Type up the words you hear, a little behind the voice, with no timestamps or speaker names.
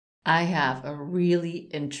I have a really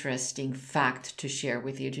interesting fact to share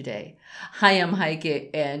with you today. Hi, I'm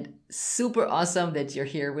Heike, and super awesome that you're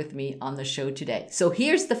here with me on the show today. So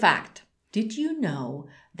here's the fact. Did you know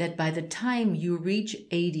that by the time you reach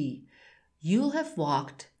 80, you'll have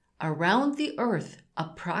walked around the earth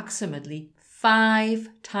approximately 5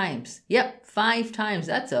 times? Yep, 5 times.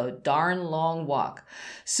 That's a darn long walk.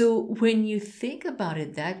 So when you think about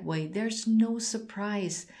it that way, there's no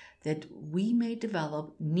surprise that we may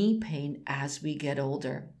develop knee pain as we get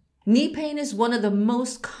older. Knee pain is one of the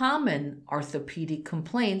most common orthopedic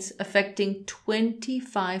complaints affecting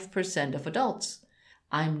 25% of adults.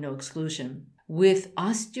 I'm no exclusion, with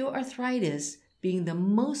osteoarthritis being the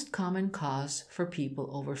most common cause for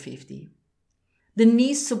people over 50. The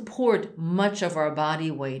knees support much of our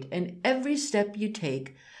body weight, and every step you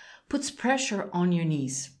take puts pressure on your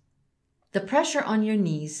knees. The pressure on your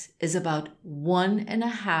knees is about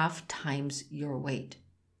 1.5 times your weight.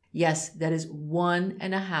 Yes, that is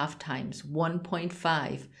 1.5 times,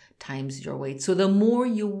 1.5 times your weight. So the more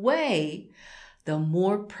you weigh, the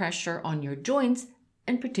more pressure on your joints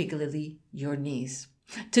and particularly your knees.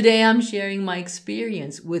 Today I'm sharing my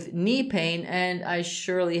experience with knee pain, and I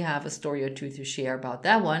surely have a story or two to share about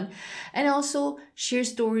that one. And also share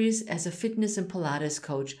stories as a fitness and Pilates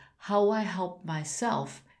coach, how I help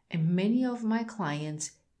myself and many of my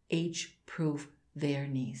clients age-proof their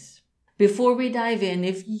knees. Before we dive in,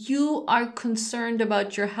 if you are concerned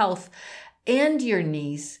about your health and your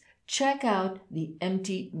knees, check out the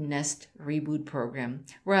Empty Nest Reboot program,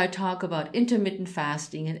 where I talk about intermittent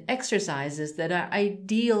fasting and exercises that are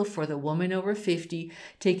ideal for the woman over 50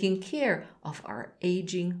 taking care of our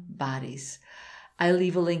aging bodies. I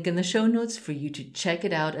leave a link in the show notes for you to check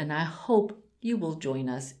it out, and I hope you will join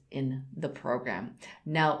us in the program.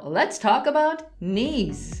 Now, let's talk about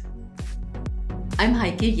knees. I'm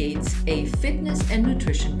Heike Yates, a fitness and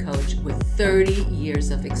nutrition coach with 30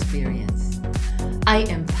 years of experience. I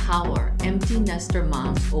empower empty nester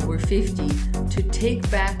moms over 50 to take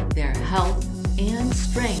back their health and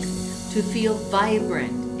strength to feel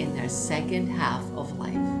vibrant in their second half of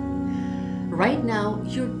life. Right now,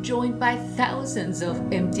 you're joined by thousands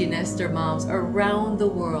of empty nester moms around the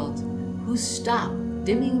world who stop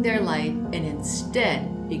dimming their light and instead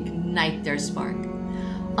ignite their spark.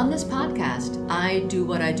 On this podcast, I do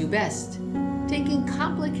what I do best, taking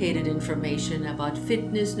complicated information about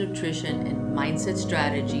fitness, nutrition, and mindset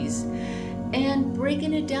strategies and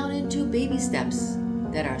breaking it down into baby steps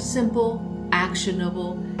that are simple,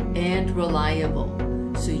 actionable, and reliable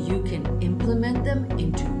so you can implement them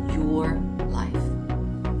into your life.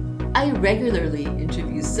 I regularly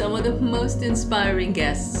interview some of the most inspiring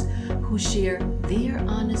guests who share their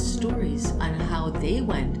honest stories on how they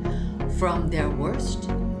went from their worst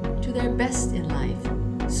to their best in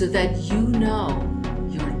life, so that you know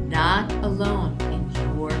you're not alone in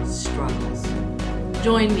your struggles.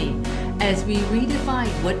 Join me as we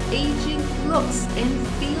redefine what aging looks and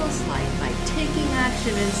feels like by taking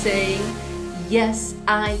action and saying, yes,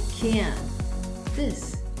 I can.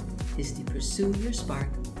 This is the Pursue Your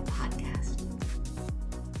Spark podcast.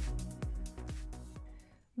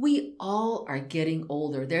 We all are getting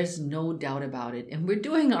older. There's no doubt about it. And we're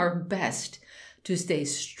doing our best to stay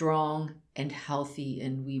strong and healthy.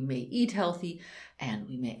 And we may eat healthy and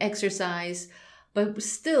we may exercise. But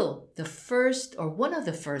still, one of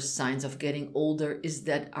the first signs of getting older is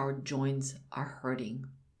that our joints are hurting.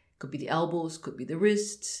 Could be the elbows, could be the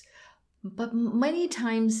wrists. But many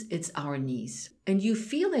times it's our knees. And you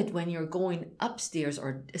feel it when you're going upstairs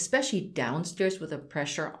or especially downstairs with a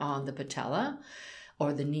pressure on the patella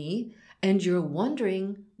or the knee, and you're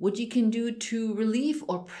wondering what you can do to relieve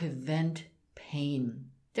or prevent pain.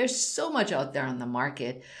 There's so much out there on the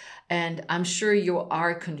market, and I'm sure you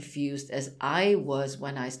are confused as I was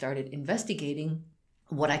when I started investigating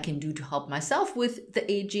what I can do to help myself with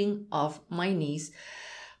the aging of my knees.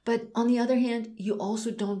 But on the other hand, you also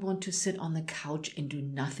don't want to sit on the couch and do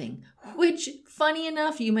nothing, which, funny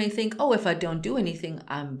enough, you may think, oh, if I don't do anything,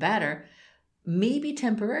 I'm better. Maybe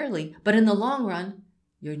temporarily, but in the long run,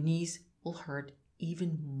 your knees will hurt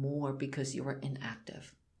even more because you are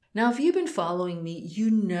inactive. Now, if you've been following me,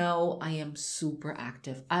 you know I am super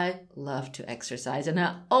active. I love to exercise, and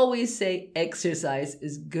I always say exercise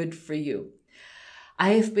is good for you. I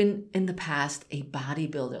have been in the past a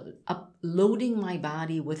bodybuilder, uploading my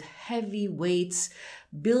body with heavy weights,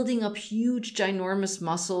 building up huge, ginormous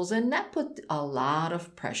muscles, and that put a lot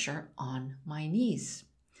of pressure on my knees.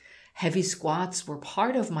 Heavy squats were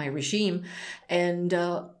part of my regime, and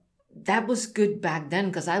that was good back then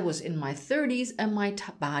because I was in my 30s and my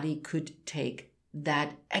body could take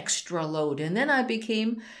that extra load. And then I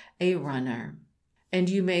became a runner. And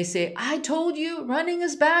you may say, I told you running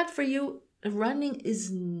is bad for you. Running is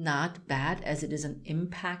not bad as it is an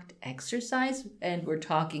impact exercise. And we're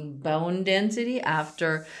talking bone density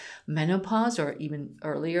after menopause or even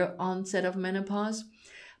earlier onset of menopause.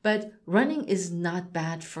 But running is not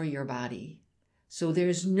bad for your body. So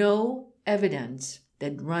there's no evidence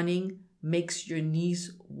that running makes your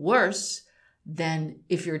knees worse than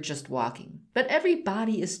if you're just walking. But every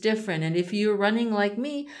body is different. And if you're running like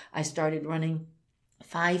me, I started running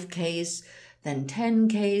 5Ks, then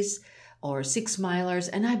 10Ks or 6-milers,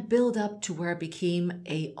 and I built up to where I became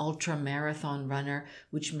a ultra marathon runner,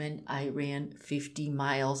 which meant I ran 50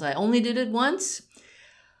 miles. I only did it once,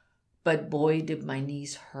 but boy, did my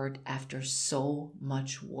knees hurt after so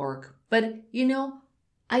much work. But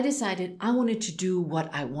I decided I wanted to do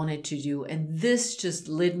what I wanted to do, and this just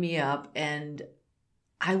lit me up, and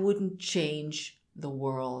I wouldn't change the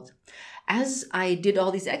world. As I did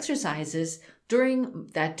all these exercises, during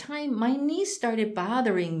that time, my knees started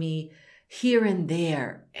bothering me here and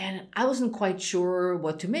there, and I wasn't quite sure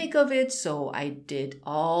what to make of it, so I did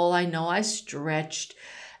all I know. I stretched,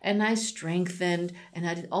 and I strengthened, and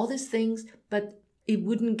I did all these things, but it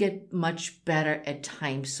wouldn't get much better at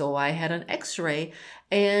times. So I had an x-ray,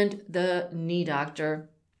 and the knee doctor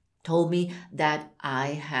told me that I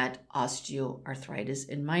had osteoarthritis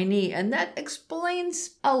in my knee, and that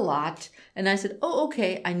explains a lot. And I said, oh,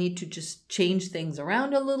 okay, I need to just change things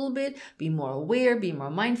around a little bit, be more aware, be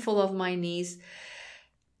more mindful of my knees,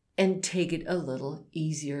 and take it a little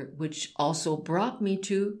easier, which also brought me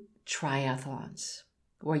to triathlons,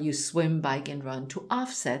 where you swim, bike, and run to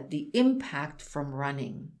offset the impact from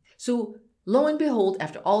running. So lo and behold,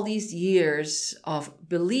 after all these years of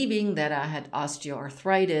believing that I had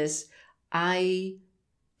osteoarthritis, I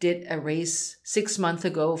did a race 6 months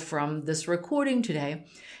ago from this recording today,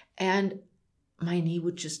 and my knee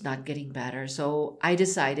was just not getting better. So I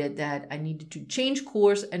decided that I needed to change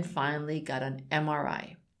course and finally got an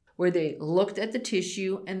MRI, where they looked at the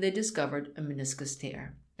tissue and they discovered a meniscus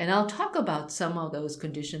tear. And I'll talk about some of those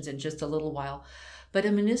conditions in just a little while. But a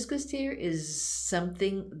meniscus tear is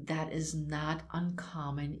something that is not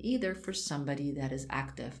uncommon either for somebody that is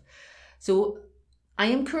active. So I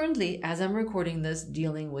am currently, as I'm recording this,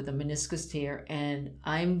 dealing with a meniscus tear, and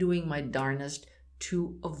I'm doing my darnest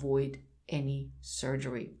to avoid any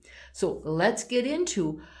surgery. So let's get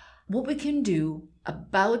into what we can do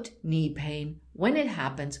about knee pain, when it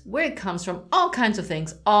happens, where it comes from, all kinds of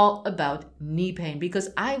things, all about knee pain, because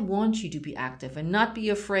I want you to be active and not be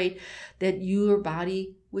afraid that your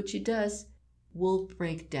body, which it does, will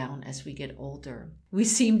break down as we get older. We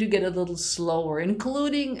seem to get a little slower,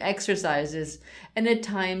 including exercises, and at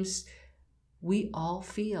times we all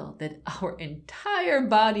feel that our entire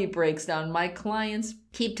body breaks down. My clients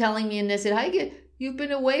keep telling me, and they said, Heike, you've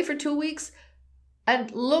been away for 2 weeks,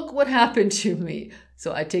 and look what happened to me.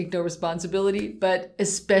 So I take no responsibility, but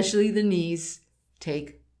especially the knees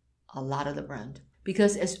take a lot of the brunt.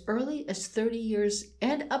 Because as early as 30 years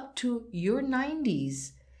and up to your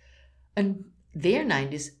 90s and their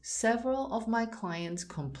 90s, several of my clients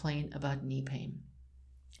complain about knee pain.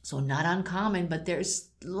 So not uncommon, but there's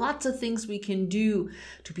lots of things we can do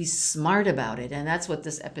to be smart about it. And that's what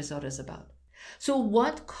this episode is about. So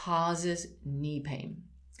what causes knee pain?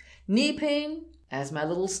 Knee pain, as my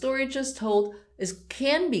little story just told,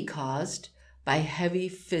 can be caused by heavy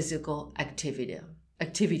physical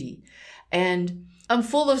activity. And I'm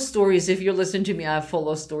full of stories. If you're listening to me, I'm full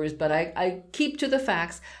of stories, but I keep to the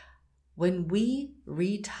facts. When we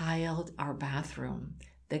retiled our bathroom,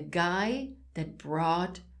 the guy that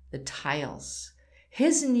brought the tiles,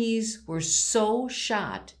 his knees were so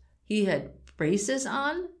shot. He had braces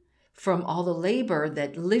on from all the labor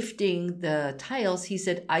that lifting the tiles. He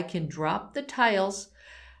said, I can drop the tiles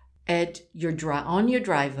on your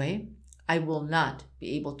driveway. I will not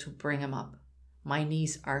be able to bring them up. My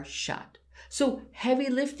knees are shot. So heavy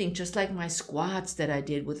lifting, just like my squats that I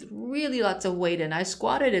did with really lots of weight. And I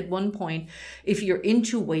squatted at one point. If you're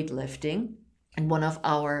into weightlifting, and one of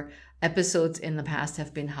our episodes in the past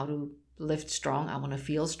have been how to lift strong. I want to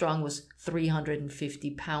feel strong was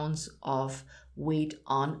 350 pounds of weight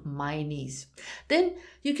on my knees. Then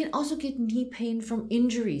you can also get knee pain from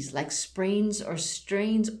injuries like sprains or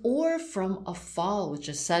strains, or from a fall, which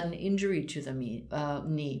is sudden injury to the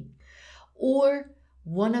knee. Or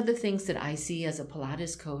one of the things that I see as a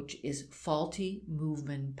Pilates coach is faulty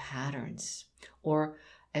movement patterns. Or,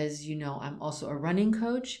 as you know, I'm also a running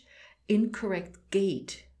coach, incorrect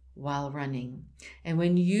gait while running. And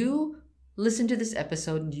when you listen to this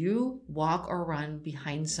episode and you walk or run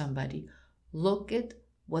behind somebody, look at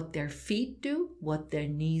what their feet do, what their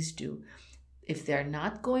knees do. if they're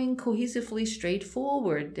not going cohesively straight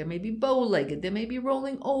forward, they may be bow-legged, they may be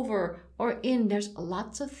rolling over or in. There's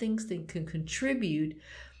lots of things that can contribute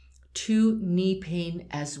to knee pain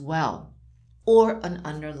as well, or an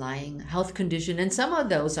underlying health condition. And some of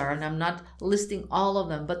those are, and I'm not listing all of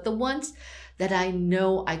them, but the ones that I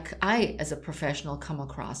know I as a professional come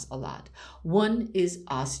across a lot. One is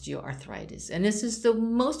osteoarthritis, and this is the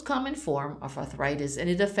most common form of arthritis, and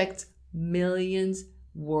it affects millions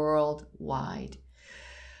worldwide.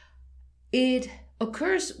 It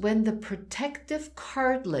occurs when the protective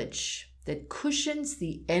cartilage that cushions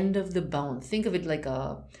the end of the bone, think of it like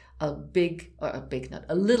a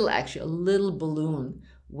little balloon,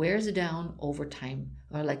 wears down over time,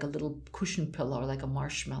 or like a little cushion pillow or like a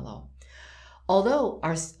marshmallow. Although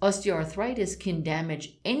our osteoarthritis can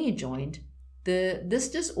damage any joint, this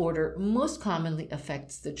disorder most commonly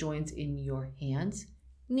affects the joints in your hands,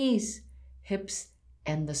 knees, hips,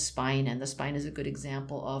 and the spine. And the spine is a good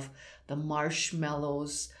example of the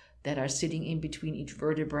marshmallows that are sitting in between each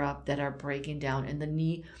vertebra that are breaking down. In the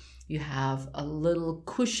knee, you have a little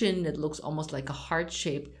cushion that looks almost like a heart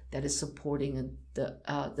shape that is supporting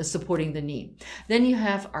the knee. Then you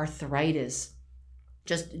have arthritis,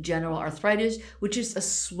 just general arthritis, which is a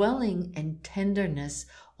swelling and tenderness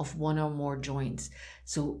of one or more joints.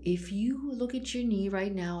 So if you look at your knee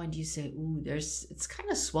right now and you say, ooh, it's kind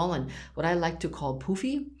of swollen, what I like to call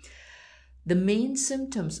poofy, the main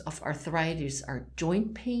symptoms of arthritis are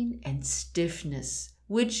joint pain and stiffness,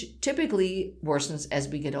 which typically worsens as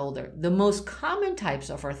we get older. The most common types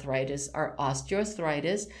of arthritis are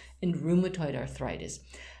osteoarthritis and rheumatoid arthritis.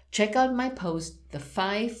 Check out my post, the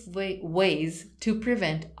 5 ways to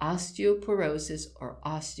prevent osteoporosis or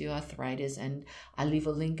osteoarthritis, and I'll leave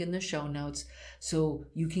a link in the show notes so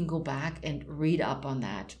you can go back and read up on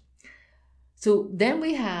that. So then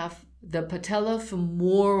we have the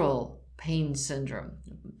patellofemoral pain syndrome,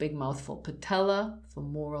 big mouthful.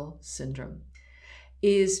 Patellofemoral syndrome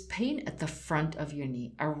is pain at the front of your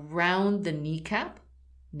knee, around the kneecap,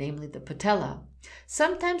 namely the patella.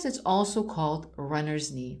 Sometimes it's also called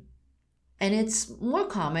runner's knee. And it's more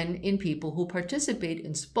common in people who participate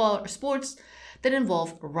in sports that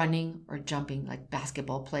involve running or jumping, like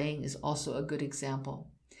basketball playing is also a good example.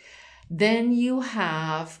 Then you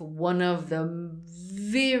have one of the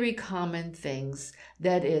very common things,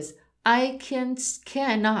 that is, I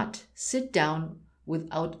cannot sit down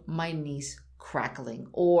without my knees crackling,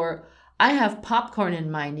 or I have popcorn in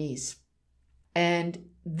my knees. And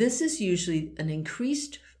this is usually an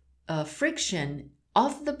increased friction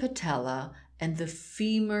of the patella and the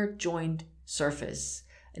femur joint surface,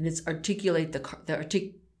 and it's the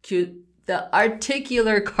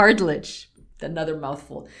articular cartilage, another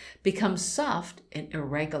mouthful, becomes soft and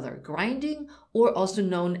irregular, grinding, or also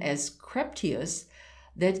known as crepitus,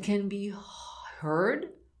 that can be heard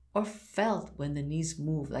or felt when the knees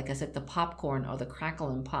move. Like I said, the popcorn or the crackle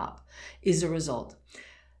and pop is a result.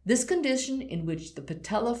 This condition, in which the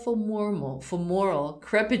patellofemoral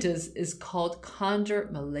crepitus is called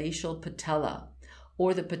chondromalacial patella,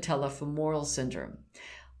 or the patellofemoral syndrome.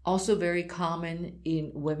 Also very common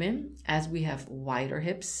in women, as we have wider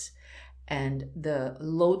hips, and the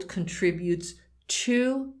load contributes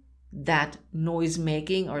to that noise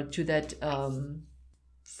making, or to that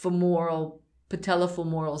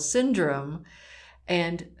patellofemoral syndrome.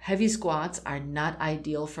 And heavy squats are not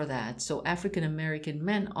ideal for that. So African American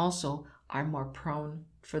men also are more prone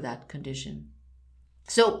for that condition.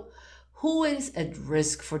 So who is at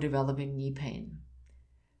risk for developing knee pain?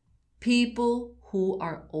 People who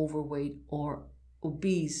are overweight or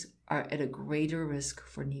obese are at a greater risk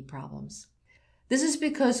for knee problems. This is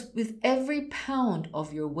because with every pound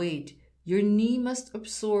of your weight, your knee must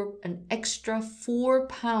absorb an extra 4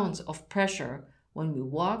 pounds of pressure when we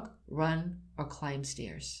walk, run, or climb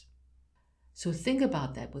stairs. So think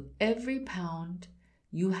about that. With every pound,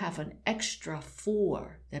 you have an extra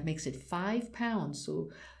 4. That makes it 5 pounds.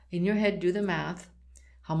 So in your head, do the math.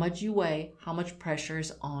 How much you weigh, how much pressure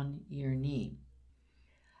is on your knee.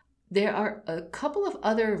 There are a couple of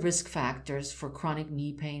other risk factors for chronic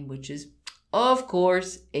knee pain, which is, of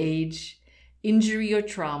course, age, injury or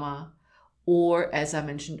trauma, or, as I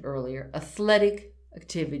mentioned earlier, athletic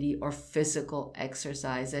activity or physical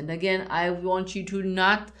exercise. And again, I want you to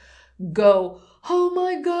not go, oh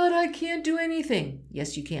my God, I can't do anything.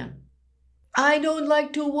 Yes, you can. I don't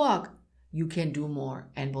like to walk. You can do more.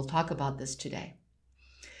 And we'll talk about this today.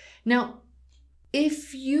 Now,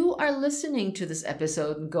 if you are listening to this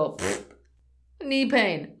episode and go, knee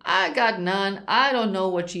pain, I got none, I don't know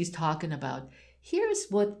what she's talking about. Here's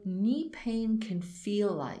what knee pain can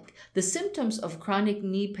feel like. The symptoms of chronic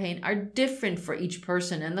knee pain are different for each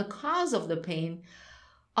person, and the cause of the pain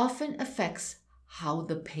often affects how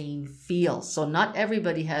the pain feels. So not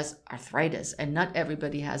everybody has arthritis, and not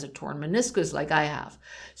everybody has a torn meniscus like I have.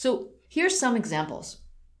 So here's some examples.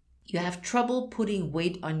 You have trouble putting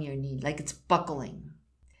weight on your knee, like it's buckling.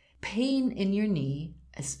 Pain in your knee,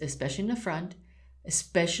 especially in the front,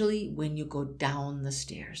 especially when you go down the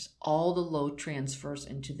stairs. All the load transfers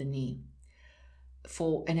into the knee.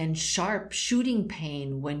 And then sharp shooting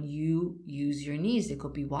pain when you use your knees. It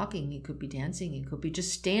could be walking, it could be dancing, it could be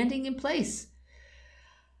just standing in place.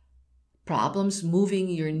 Problems moving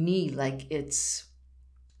your knee like it's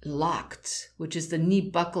locked, which is the knee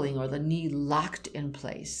buckling or the knee locked in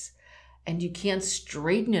place. And you can't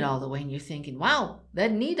straighten it all the way, and you're thinking, wow,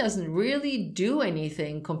 that knee doesn't really do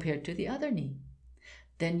anything compared to the other knee.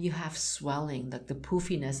 Then you have swelling, like the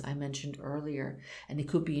poofiness I mentioned earlier, and it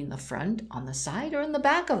could be in the front, on the side, or in the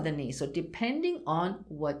back of the knee. So depending on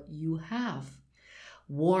what you have.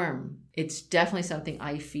 Warm, it's definitely something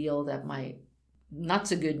I feel that my not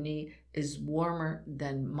so good knee is warmer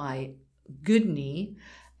than my good knee.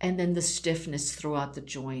 And then the stiffness throughout the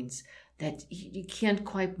joints, that you can't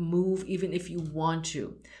quite move even if you want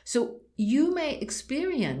to. So you may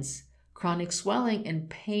experience chronic swelling and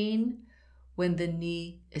pain when the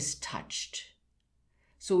knee is touched.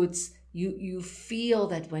 So it's you feel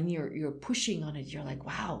that when you're pushing on it, you're like,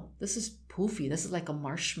 wow, this is poofy. This is like a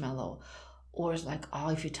marshmallow. Or it's like, oh,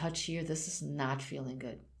 if you touch here, this is not feeling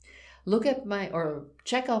good.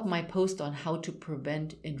 Check out my post on how to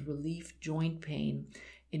prevent and relieve joint pain,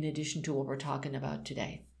 in addition to what we're talking about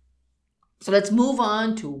today. So let's move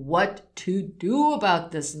on to what to do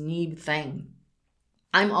about this knee thing.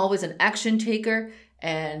 I'm always an action taker,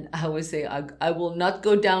 and I always say I will not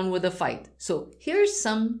go down with a fight. So here's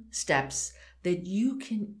some steps that you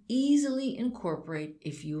can easily incorporate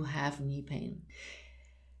if you have knee pain.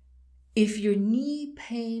 If your knee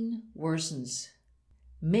pain worsens,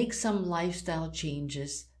 make some lifestyle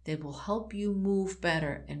changes that will help you move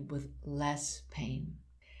better and with less pain.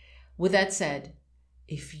 With that said,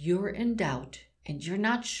 if you're in doubt and you're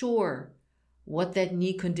not sure what that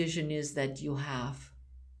knee condition is that you have,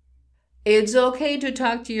 it's okay to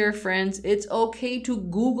talk to your friends. It's okay to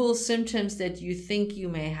Google symptoms that you think you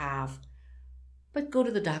may have. But go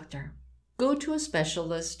to the doctor. Go to a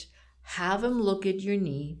specialist. Have him look at your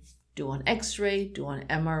knee. Do an x-ray, do an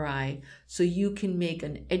MRI, so you can make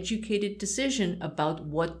an educated decision about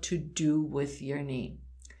what to do with your knee.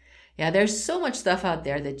 Yeah, there's so much stuff out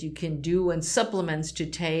there that you can do and supplements to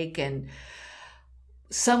take, and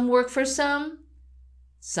some work for some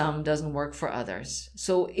doesn't work for others.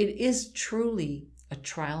 So it is truly a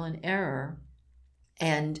trial and error.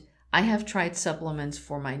 And I have tried supplements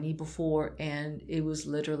for my knee before, and it was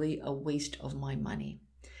literally a waste of my money.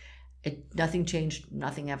 Nothing changed,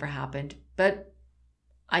 nothing ever happened. But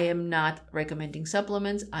I am not recommending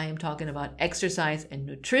supplements. I am talking about exercise and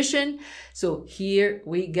nutrition. So here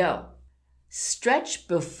we go. Stretch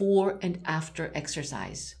before and after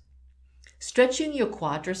exercise. Stretching your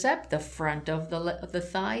quadricep, the front of the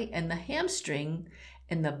thigh, and the hamstring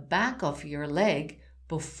and the back of your leg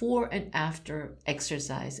before and after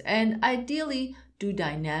exercise. And ideally, do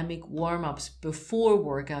dynamic warm-ups before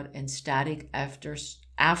workout and static after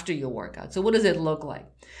your workout. So what does it look like?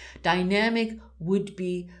 Dynamic would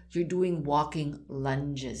be you're doing walking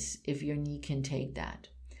lunges if your knee can take that.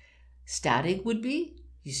 Static would be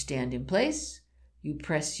you stand in place, you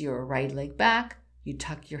press your right leg back, you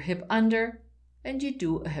tuck your hip under, and you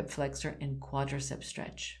do a hip flexor and quadricep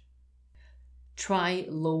stretch. Try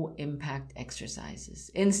low impact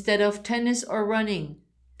exercises. Instead of tennis or running,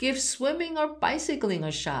 give swimming or bicycling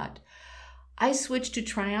a shot. I switched to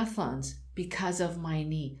triathlons because of my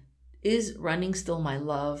knee. Is running still my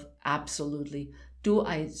love? Absolutely. Do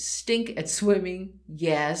I stink at swimming?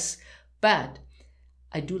 Yes. But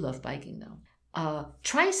I do love biking though.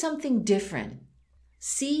 Try something different.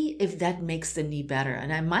 See if that makes the knee better.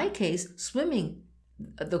 And in my case, swimming,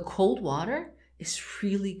 the cold water is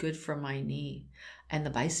really good for my knee. And the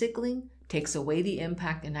bicycling takes away the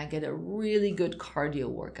impact, and I get a really good cardio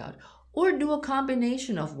workout. Or do a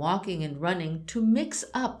combination of walking and running to mix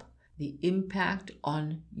up the impact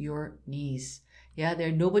on your knees. Yeah,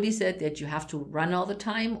 nobody said that you have to run all the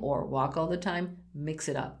time or walk all the time. Mix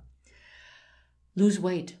it up. Lose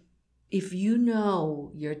weight. If you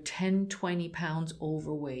know you're 10, 20 pounds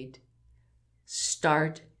overweight,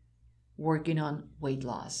 start working on weight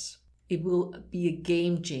loss. It will be a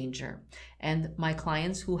game changer. And my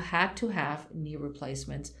clients who had to have knee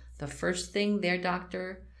replacements, the first thing their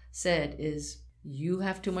doctor said is, you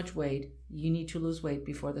have too much weight. You need to lose weight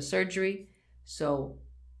before the surgery. So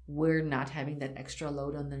we're not having that extra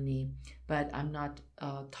load on the knee. But I'm not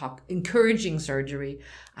encouraging surgery.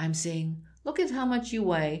 I'm saying, look at how much you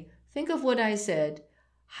weigh. Think of what I said.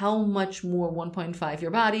 How much more 1.5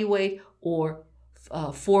 your body weight, or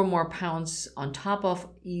 4 more pounds on top of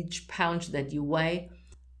each pound that you weigh.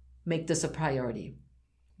 Make this a priority.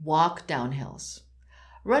 Walk down hills.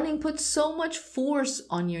 Running puts so much force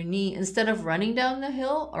on your knee. Instead of running down the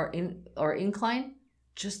hill or incline,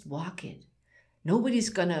 just walk it. Nobody's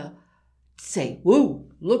gonna say, "Whoa,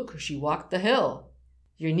 look, she walked the hill."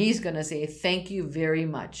 Your knee's gonna say, "Thank you very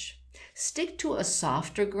much." Stick to a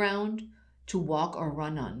softer ground to walk or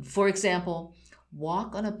run on. For example,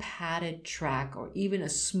 walk on a padded track or even a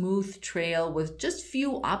smooth trail with just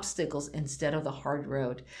few obstacles instead of the hard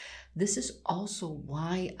road. This is also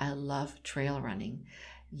why I love trail running.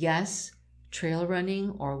 Yes, trail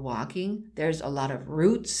running or walking, there's a lot of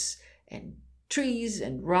roots and trees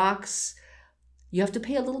and rocks. You have to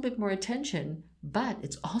pay a little bit more attention, but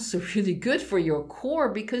it's also really good for your core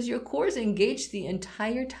because your core is engaged the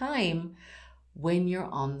entire time when you're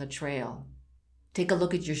on the trail. Take a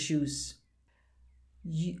look at your shoes.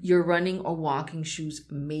 Your running or walking shoes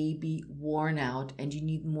may be worn out and you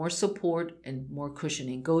need more support and more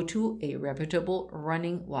cushioning. Go to a reputable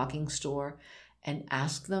running, walking store and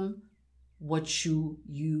ask them what shoe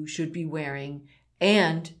you should be wearing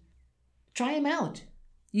and try them out.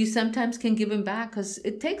 You sometimes can give them back because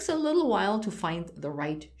it takes a little while to find the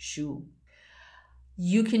right shoe.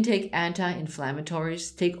 You can take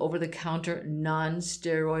anti-inflammatories, take over-the-counter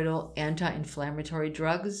non-steroidal anti-inflammatory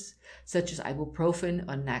drugs such as ibuprofen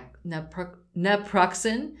or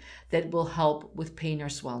naproxen that will help with pain or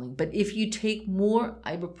swelling. But if you take more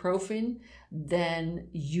ibuprofen than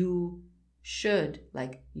you should,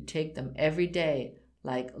 like you take them every day,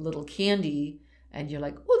 like a little candy, and you're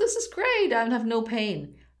like, "Oh, this is great, I have no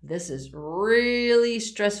pain." This is really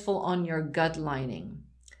stressful on your gut lining.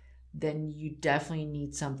 Then you definitely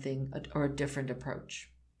need something or a different approach.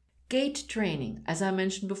 Gait training, as I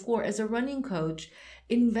mentioned before, as a running coach,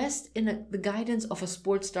 invest in the guidance of a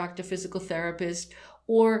sports doctor, physical therapist,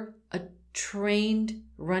 or a trained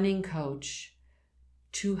running coach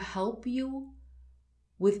to help you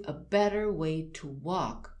with a better way to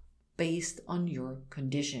walk based on your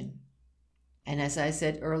condition. And as I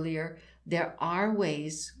said earlier, there are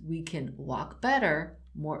ways we can walk better,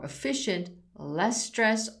 more efficient, less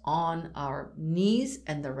stress on our knees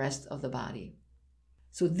and the rest of the body.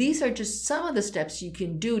 So these are just some of the steps you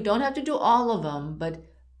can do. Don't have to do all of them, but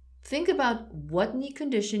think about what knee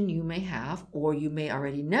condition you may have, or you may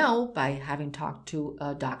already know by having talked to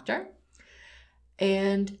a doctor,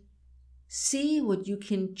 and see what you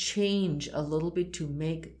can change a little bit to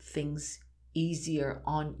make things easier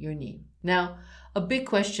on your knee. Now, a big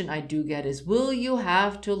question I do get is, will you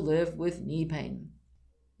have to live with knee pain?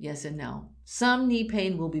 Yes and no. Some knee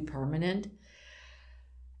pain will be permanent.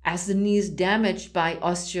 As the knee is damaged by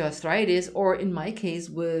osteoarthritis, or in my case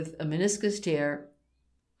with a meniscus tear,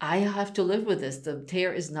 I have to live with this. The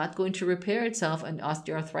tear is not going to repair itself and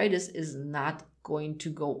osteoarthritis is not going to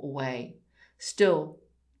go away. Still,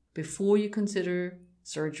 before you consider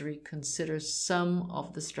surgery, consider some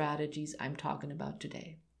of the strategies I'm talking about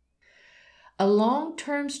today. A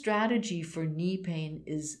long-term strategy for knee pain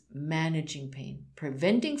is managing pain,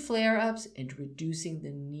 preventing flare-ups, and reducing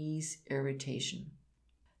the knee's irritation.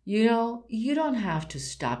 You know, you don't have to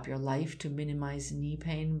stop your life to minimize knee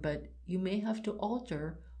pain, but you may have to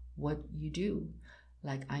alter what you do.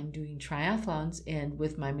 Like I'm doing triathlons, and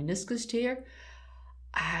with my meniscus tear,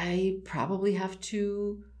 I probably have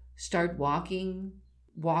to start running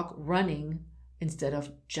instead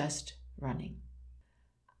of just running.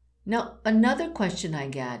 Now, another question I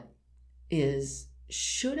get is,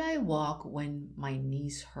 should I walk when my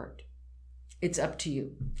knees hurt? It's up to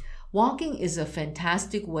you. Walking is a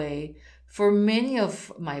fantastic way for many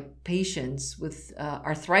of my patients with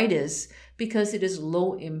arthritis because it is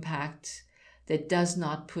low impact that does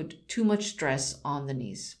not put too much stress on the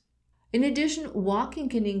knees. In addition, walking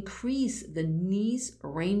can increase the knee's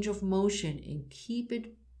range of motion and keep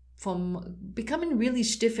it from becoming really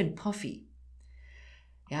stiff and puffy.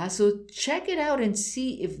 Yeah, so check it out and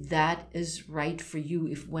see if that is right for you.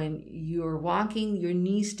 If when you're walking, your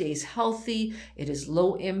knee stays healthy, it is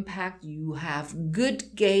low impact, you have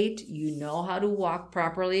good gait, you know how to walk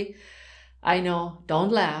properly. I know, don't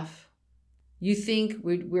laugh. You think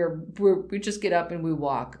we just get up and we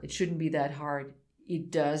walk. It shouldn't be that hard.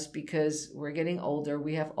 It does because we're getting older.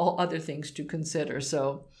 We have all other things to consider.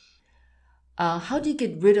 So how do you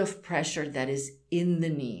get rid of pressure that is in the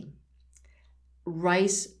knee?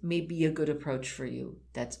 rice may be a good approach for you.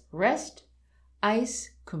 That's rest, ice,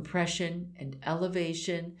 compression, and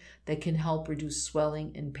elevation that can help reduce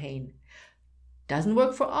swelling and pain. Doesn't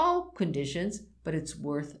work for all conditions, but it's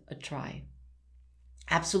worth a try.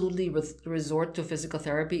 Absolutely resort to physical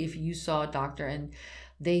therapy if you saw a doctor and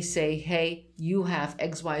they say, hey, you have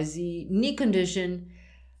XYZ knee condition.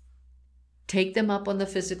 Take them up on the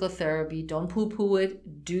physical therapy. Don't poo-poo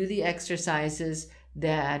it. Do the exercises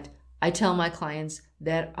that I tell my clients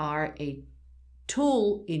that are a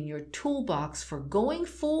tool in your toolbox for going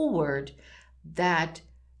forward that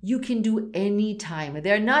you can do anytime.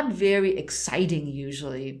 They're not very exciting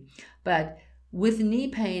usually, but with knee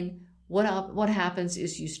pain, what happens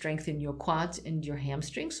is you strengthen your quads and your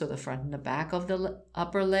hamstrings, so the front and the back of the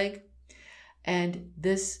upper leg, and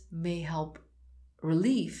this may help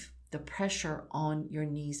relieve the pressure on your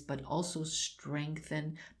knees, but also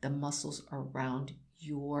strengthen the muscles around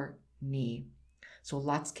your knee. So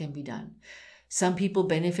lots can be done. Some people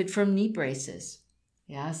benefit from knee braces.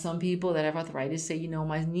 Yeah, some people that have arthritis say,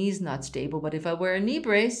 my knee's not stable, but if I wear a knee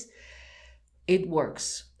brace, it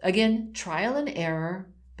works. Again, trial and error,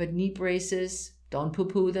 but knee braces, don't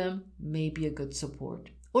poo-poo them, may be a good support.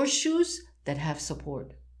 Or shoes that have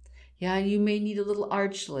support. Yeah, you may need a little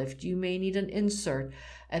arch lift. You may need an insert.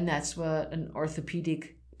 And that's what an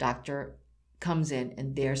orthopedic doctor comes in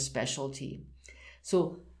and their specialty.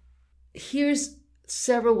 So here's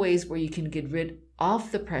several ways where you can get rid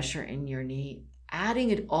of the pressure in your knee. Adding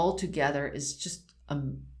it all together is just a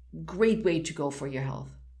great way to go for your health.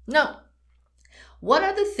 Now, what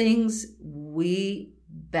are the things we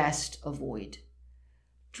best avoid?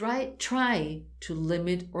 Try to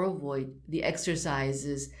limit or avoid the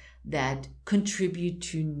exercises that contribute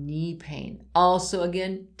to knee pain. Also,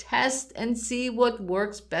 again, test and see what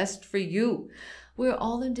works best for you. We're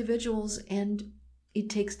all individuals and it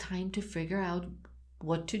takes time to figure out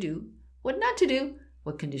what to do, what not to do,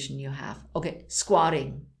 what condition you have. Okay,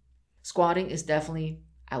 squatting. Squatting is definitely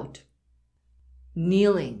out.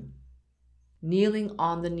 Kneeling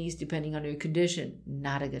on the knees, depending on your condition,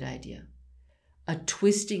 not a good idea. A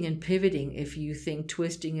twisting and pivoting, if you think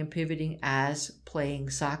twisting and pivoting as playing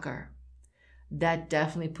soccer, that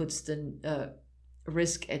definitely puts the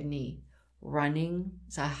risk at knee. Running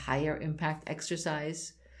is a higher impact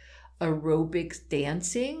exercise. Aerobics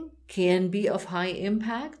dancing can be of high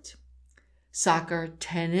impact. Soccer,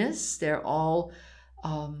 tennis, they're all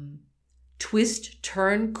twist,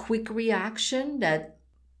 turn, quick reaction that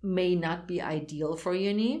may not be ideal for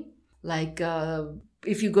your knee. Like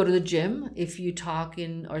if you go to the gym, if you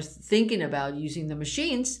talking or thinking about using the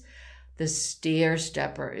machines, the stair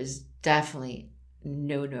stepper is definitely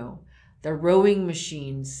no. The rowing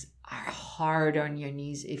machines are hard on your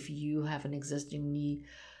knees if you have an existing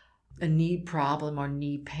knee problem or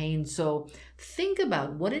knee pain. So think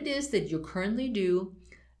about what it is that you currently do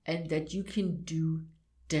and that you can do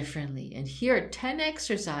differently. And here are 10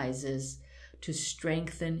 exercises to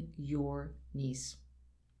strengthen your knees.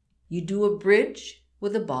 You do a bridge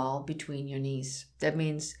with a ball between your knees. That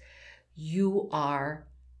means you are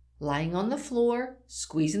lying on the floor,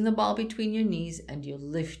 squeezing the ball between your knees, and you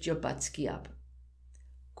lift your butt ski up.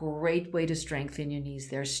 Great way to strengthen your knees.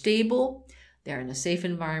 They're stable, they're in a safe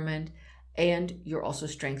environment, and you're also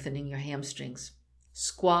strengthening your hamstrings.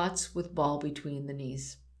 Squats with ball between the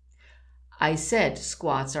knees. I said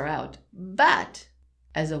squats are out, but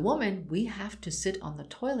as a woman, we have to sit on the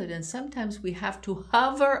toilet and sometimes we have to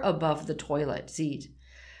hover above the toilet seat.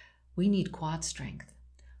 We need quad strength.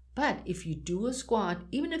 But if you do a squat,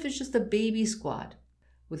 even if it's just a baby squat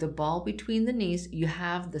with a ball between the knees, you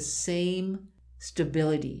have the same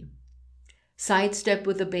stability. Side step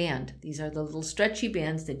with a band. These are the little stretchy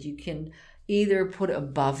bands that you can either put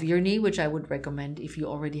above your knee, which I would recommend if you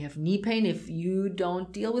already have knee pain. If you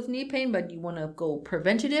don't deal with knee pain, but you want to go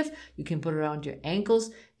preventative, you can put it around your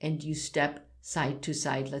ankles and you step side to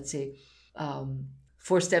side. Let's say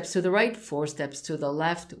 4 steps to the right, 4 steps to the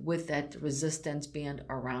left with that resistance band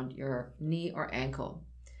around your knee or ankle.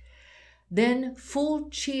 Then full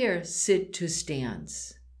chair sit to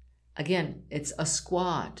stance. Again, it's a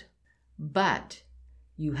squat, but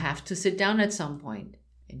you have to sit down at some point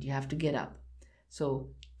and you have to get up. So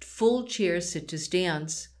full chair sit to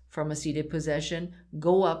stance from a seated position,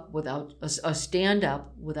 go up without a stand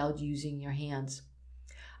up without using your hands.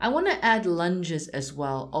 I want to add lunges as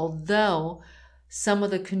well, although some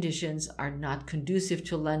of the conditions are not conducive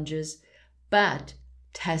to lunges, but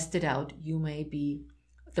test it out. You may be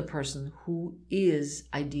the person who is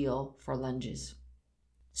ideal for lunges.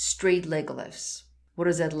 Straight leg lifts. What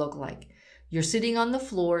does that look like? You're sitting on the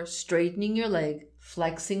floor, straightening your leg,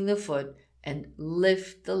 flexing the foot, and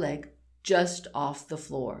lift the leg just off the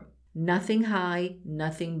floor. Nothing high,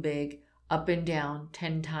 nothing big, up and down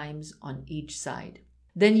 10 times on each side.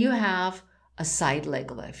 Then you have a side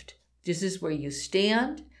leg lift. This is where you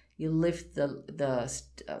stand, you lift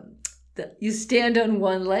you stand on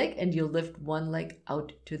one leg and you lift one leg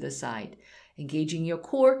out to the side, engaging your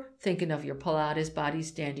core, thinking of your Pilates body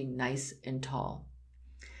standing nice and tall.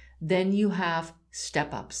 Then you have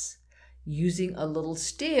step-ups, using a little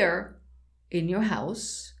stair in your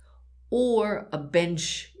house or a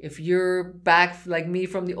bench. If you're back like me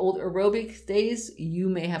from the old aerobic days, you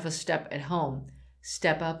may have a step at home.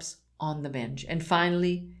 Step-ups on the bench. And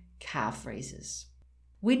finally, calf raises.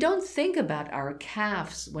 We don't think about our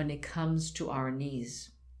calves when it comes to our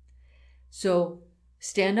knees. So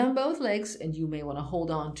stand on both legs, and you may want to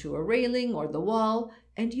hold on to a railing or the wall,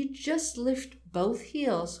 and you just lift both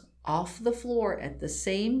heels off the floor at the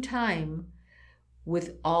same time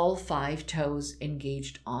with all 5 toes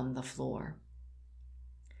engaged on the floor.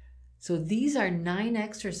 So these are 9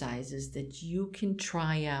 exercises that you can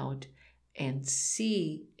try out and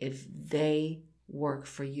see if they work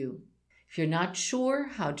for you. If you're not sure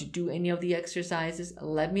how to do any of the exercises,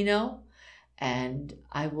 let me know, and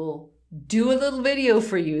I will do a little video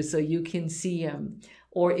for you so you can see them.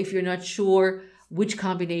 Or if you're not sure which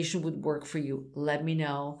combination would work for you, let me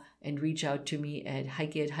know and reach out to me at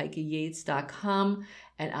heike@heikeyates.com,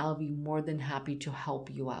 and I'll be more than happy to help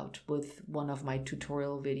you out with one of my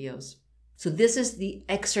tutorial videos. So this is the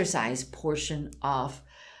exercise portion of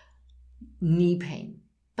knee pain.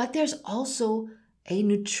 But there's also a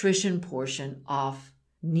nutrition portion of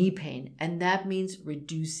knee pain, and that means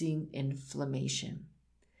reducing inflammation.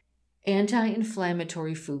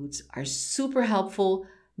 Anti-inflammatory foods are super helpful,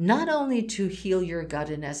 not only to heal your gut,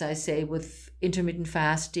 and as I say, with intermittent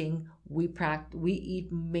fasting, we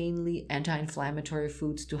eat mainly anti-inflammatory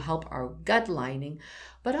foods to help our gut lining,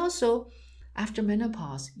 but also after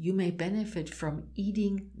menopause, you may benefit from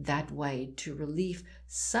eating that way to relieve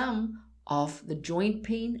some of the joint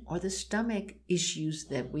pain or the stomach issues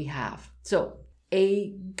that we have. So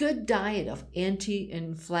a good diet of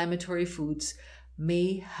anti-inflammatory foods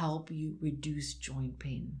may help you reduce joint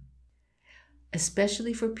pain,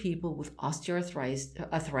 especially for people with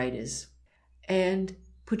osteoarthritis, and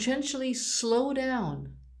potentially slow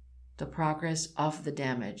down the progress of the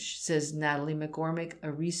damage, says Natalie McCormick,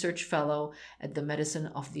 a research fellow at the medicine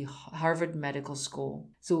of the Harvard Medical School.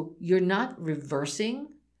 So you're not reversing,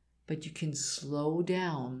 but you can slow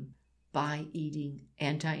down by eating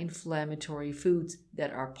anti-inflammatory foods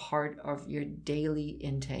that are part of your daily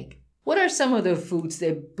intake. What are some of the foods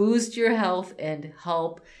that boost your health and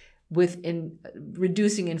help with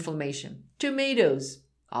reducing inflammation? Tomatoes,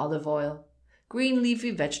 olive oil, green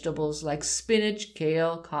leafy vegetables like spinach,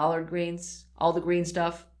 kale, collard greens, all the green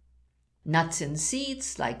stuff, nuts and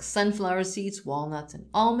seeds like sunflower seeds, walnuts, and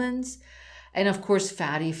almonds, and of course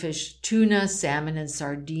fatty fish, tuna, salmon, and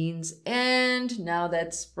sardines. And now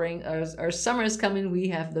that spring, our summer is coming, we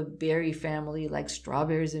have the berry family like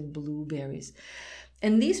strawberries and blueberries.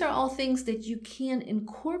 And these are all things that you can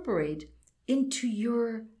incorporate into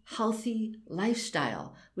your healthy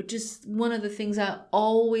lifestyle, which is one of the things I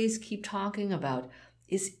always keep talking about,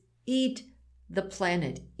 is eat the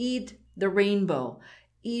planet, eat the rainbow,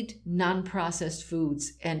 eat non-processed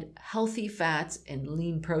foods and healthy fats and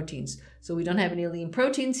lean proteins. So we don't have any lean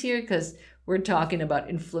proteins here because we're talking about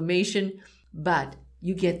inflammation, but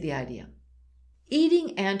you get the idea.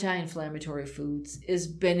 Eating anti-inflammatory foods is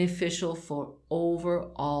beneficial for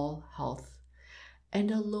overall health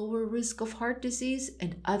and a lower risk of heart disease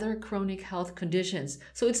and other chronic health conditions.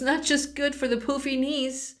 So it's not just good for the poofy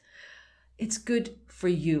knees, it's good for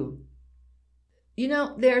you. You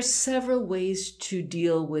know, there are several ways to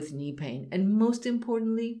deal with knee pain, and most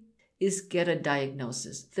importantly is get a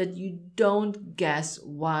diagnosis, that you don't guess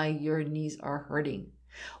why your knees are hurting.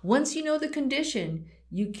 Once you know the condition,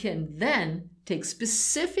 you can then take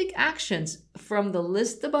specific actions from the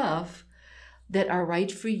list above that are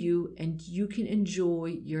right for you, and you can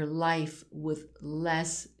enjoy your life with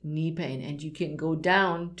less knee pain, and you can go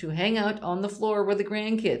down to hang out on the floor with the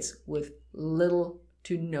grandkids with little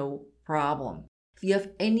to no problem. If you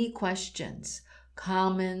have any questions,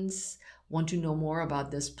 comments, want to know more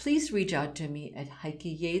about this, please reach out to me at Heike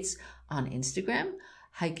Yates on Instagram,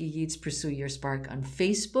 Heike Yates Pursue Your Spark on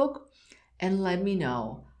Facebook, and let me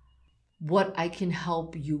know what I can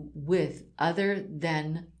help you with other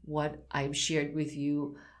than what I've shared with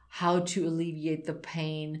you, how to alleviate the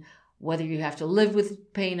pain, whether you have to live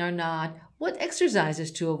with pain or not, what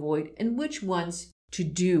exercises to avoid, and which ones to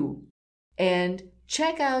do. And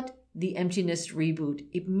check out the emptiness reboot.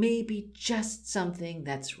 It may be just something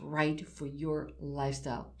that's right for your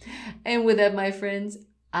lifestyle. And with that, my friends,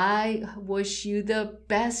 I wish you the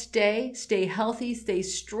best day. Stay healthy, stay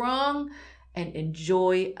strong, and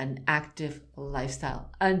enjoy an active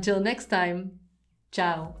lifestyle. Until next time,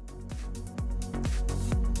 ciao.